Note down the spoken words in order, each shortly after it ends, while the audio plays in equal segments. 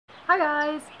Hi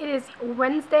guys, it is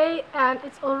Wednesday and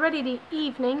it's already the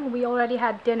evening. We already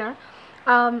had dinner,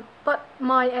 but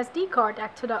my SD card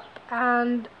acted up,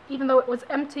 and even though it was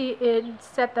empty, it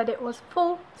said that it was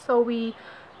full, so we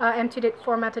emptied it,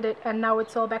 formatted it, and now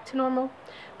it's all back to normal.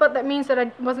 But that means that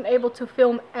I wasn't able to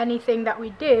film anything that we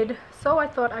did, so I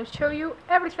thought I'd show you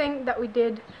everything that we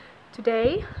did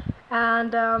today,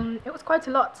 and it was quite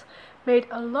a lot. Made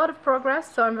a lot of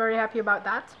progress, so I'm very happy about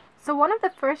that. So one of the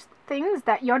first things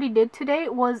that Jordi did today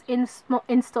was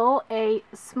install a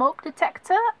smoke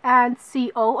detector and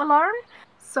CO alarm.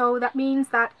 So that means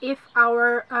that if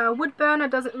our wood burner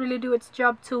doesn't really do its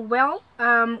job too well,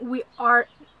 the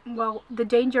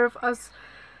danger of us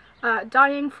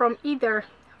dying from either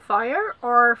fire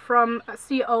or from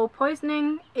CO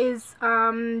poisoning is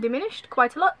diminished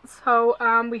quite a lot. So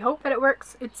we hope that it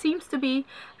works. It seems to be,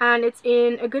 and it's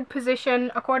in a good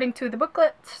position according to the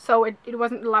booklet, so it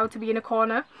wasn't allowed to be in a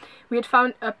corner. We had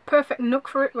found a perfect nook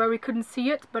for it where we couldn't see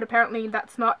it, but apparently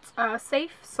that's not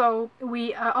safe, so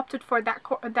we opted for that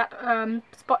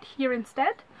spot here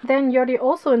instead. Then Jordi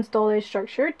also installed a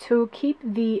structure to keep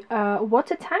the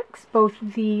water tanks, both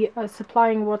the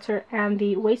supplying water and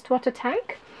the wastewater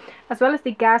tank, as well as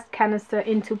the gas canister,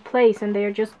 into place, and they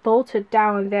are just bolted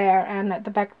down there and at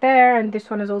the back there, and this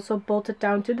one is also bolted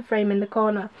down to the frame in the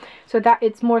corner, so that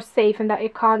it's more safe and that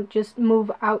it can't just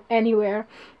move out anywhere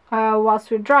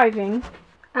whilst we're driving.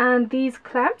 And these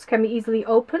clamps can be easily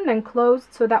opened and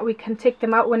closed so that we can take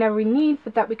them out whenever we need,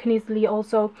 but that we can easily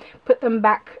also put them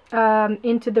back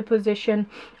into the position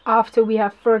after we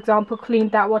have, for example,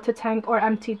 cleaned that water tank or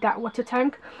emptied that water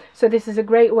tank. So this is a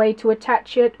great way to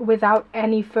attach it without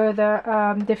any further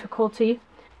difficulty.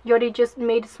 Jordi just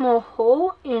made a small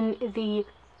hole in the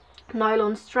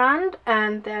nylon strand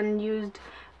and then used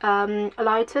a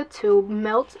lighter to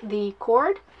melt the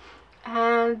cord.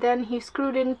 And then he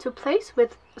screwed it into place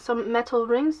with some metal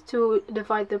rings to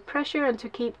divide the pressure and to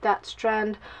keep that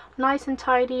strand nice and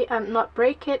tidy and not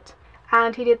break it.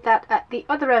 And he did that at the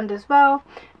other end as well,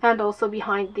 and also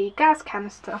behind the gas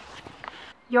canister.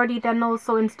 Jordi then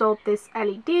also installed this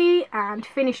LED and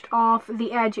finished off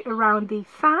the edge around the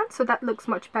fan, so that looks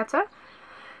much better.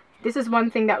 This is one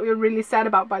thing that we were really sad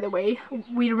about, by the way.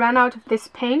 We ran out of this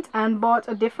paint and bought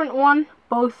a different one.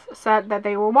 Both said that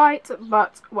they were white,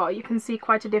 but, well, you can see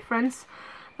quite a difference.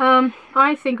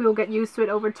 I think we'll get used to it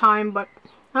over time, but,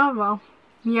 oh well,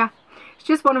 yeah. It's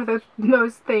just one of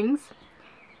those things.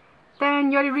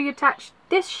 Then Jordi reattached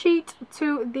this sheet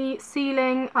to the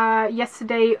ceiling.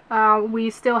 Yesterday we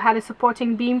still had a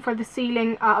supporting beam for the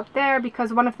ceiling up there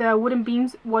because one of the wooden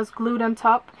beams was glued on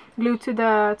top, glued to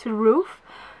the roof.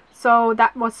 So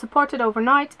that was supported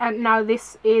overnight, and now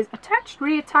this is attached,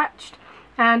 reattached,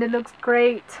 and it looks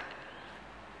great.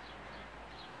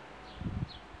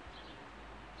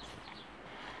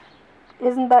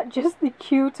 Isn't that just the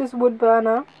cutest wood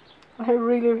burner? I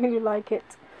really like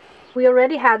it. We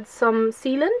already had some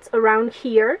sealant around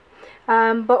here,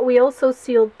 but we also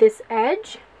sealed this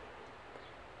edge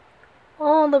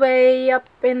all the way up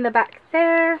in the back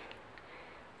there,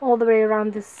 all the way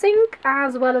around the sink,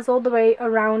 as well as all the way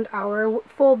around our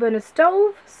 4-burner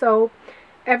stove. So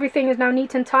everything is now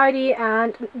neat and tidy,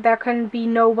 and there can be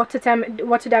no water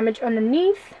damage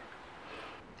underneath.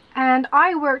 And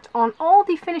I worked on all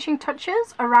the finishing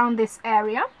touches around this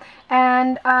area,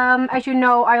 and as you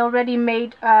know, I already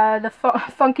made the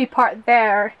funky part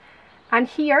there and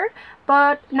here,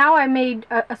 but now I made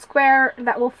a square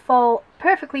that will fall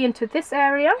perfectly into this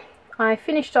area. I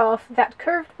finished off that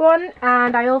curved one,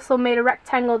 and I also made a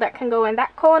rectangle that can go in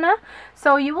that corner,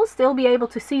 so you will still be able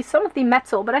to see some of the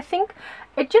metal, but I think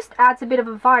it just adds a bit of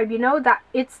a vibe, you know, that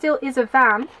it still is a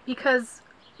van, because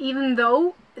even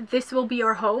though this will be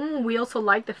our home, we also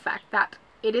like the fact that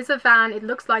it is a van, it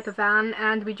looks like a van,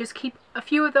 and we just keep a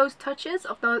few of those touches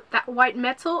of that white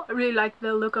metal. I really like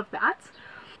the look of that.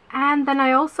 And then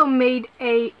I also made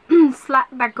a slat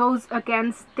that goes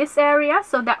against this area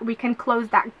so that we can close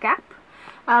that gap.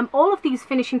 All of these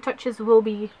finishing touches will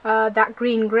be that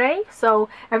green-grey, so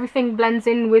everything blends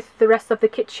in with the rest of the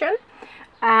kitchen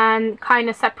and kind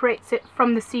of separates it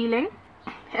from the ceiling.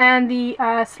 And the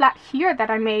slat here that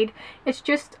I made, it's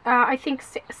just I think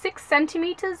 6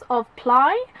 centimeters of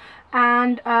ply,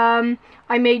 and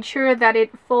I made sure that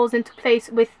it falls into place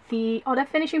with the other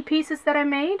finishing pieces that I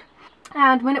made.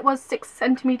 And when it was 6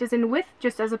 centimeters in width,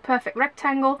 just as a perfect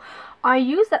rectangle, I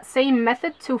used that same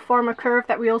method to form a curve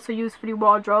that we also use for the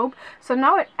wardrobe. So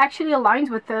now it actually aligns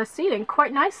with the ceiling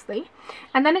quite nicely.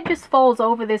 And then it just falls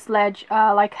over this ledge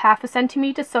like 1/2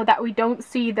 centimeter, so that we don't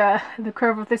see the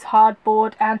curve of this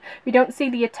hardboard and we don't see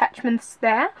the attachments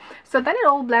there. So then it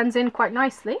all blends in quite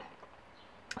nicely.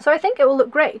 So I think it will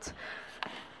look great.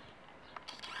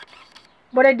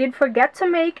 What I did forget to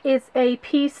make is a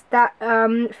piece that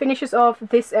finishes off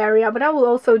this area, but I will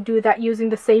also do that using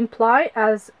the same ply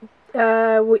as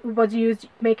was used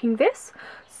making this.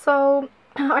 So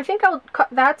I think I'll cut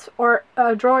that, or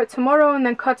draw it tomorrow and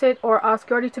then cut it, or ask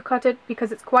Jordi to cut it,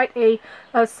 because it's quite a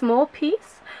small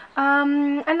piece,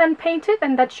 and then paint it,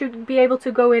 and that should be able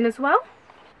to go in as well.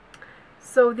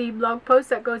 So the blog post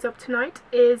that goes up tonight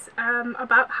is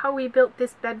about how we built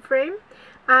this bed frame,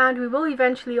 and we will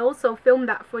eventually also film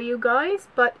that for you guys.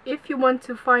 But if you want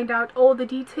to find out all the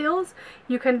details,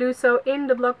 you can do so in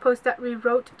the blog post that we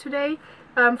wrote today.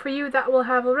 For you, that will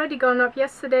have already gone up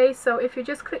yesterday, so if you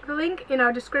just click the link in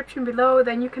our description below,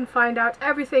 then you can find out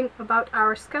everything about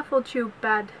our scaffold tube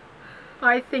bed.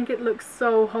 I think it looks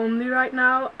so homely right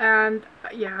now, and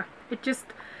yeah, it just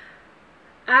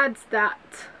adds that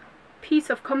piece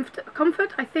of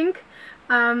comfort, I think,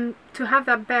 to have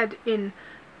that bed in.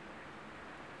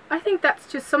 I think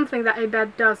that's just something that a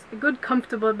bed does. A good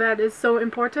comfortable bed is so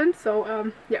important.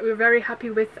 So yeah, we're very happy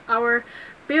with our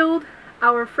build,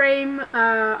 our frame,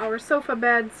 our sofa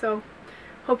bed, so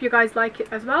hope you guys like it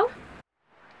as well.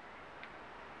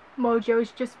 Mojo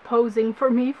is just posing for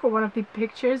me for one of the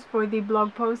pictures for the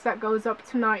blog post that goes up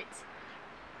tonight,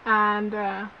 and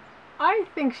I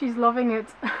think she's loving it.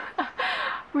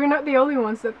 We're not the only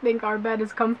ones that think our bed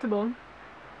is comfortable.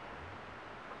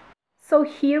 So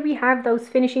here we have those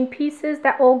finishing pieces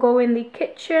that all go in the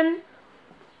kitchen.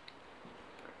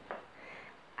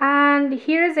 And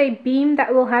here is a beam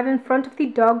that we'll have in front of the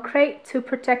dog crate to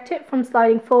protect it from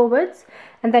sliding forwards.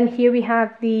 And then here we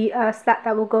have the slat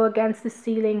that will go against the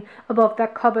ceiling above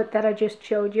that cupboard that I just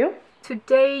showed you.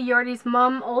 Today Jordi's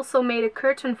mum also made a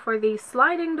curtain for the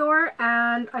sliding door,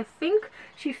 and I think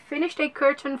she finished a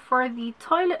curtain for the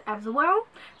toilet as well.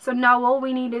 So now all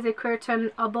we need is a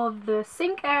curtain above the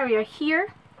sink area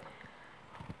here.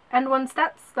 And once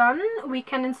that's done, we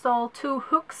can install 2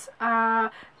 hooks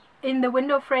in the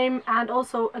window frame and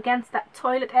also against that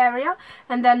toilet area,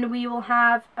 and then we will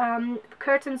have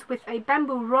curtains with a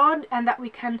bamboo rod, and that we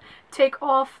can take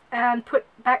off and put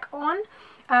back on,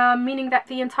 meaning that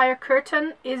the entire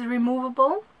curtain is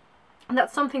removable. And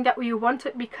that's something that we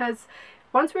wanted, because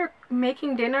once we're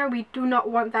making dinner, we do not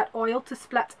want that oil to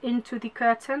splat into the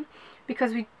curtain,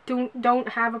 because we don't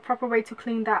have a proper way to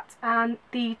clean that. And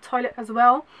the toilet as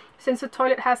well, since the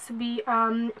toilet has to be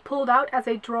pulled out as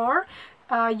a drawer,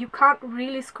 you can't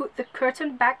really scoot the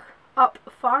curtain back up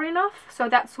far enough, so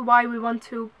that's why we want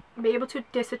to be able to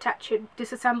disattach it,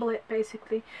 disassemble it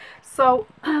basically. So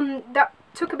that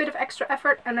took a bit of extra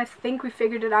effort, and I think we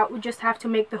figured it out. We just have to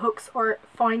make the hooks, or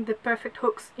find the perfect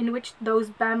hooks in which those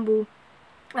bamboo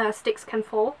sticks can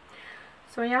fall.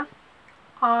 So yeah,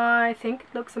 I think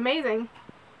it looks amazing.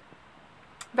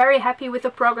 Very happy with the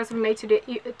progress we made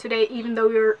today, even though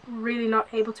we're really not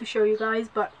able to show you guys,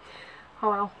 but oh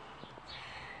well.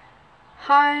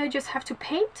 I just have to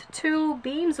paint 2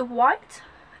 beams of white,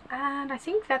 and I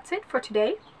think that's it for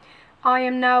today. I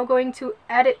am now going to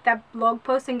edit that blog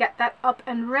post and get that up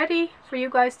and ready for you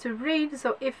guys to read.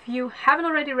 So if you haven't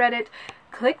already read it,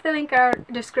 click the link in our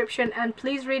description and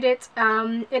please read it.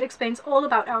 It explains all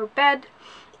about our bed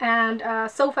and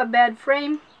sofa bed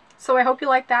frame. So I hope you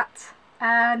like that.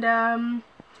 And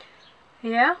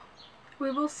yeah,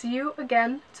 we will see you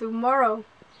again tomorrow.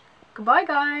 Goodbye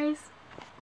guys!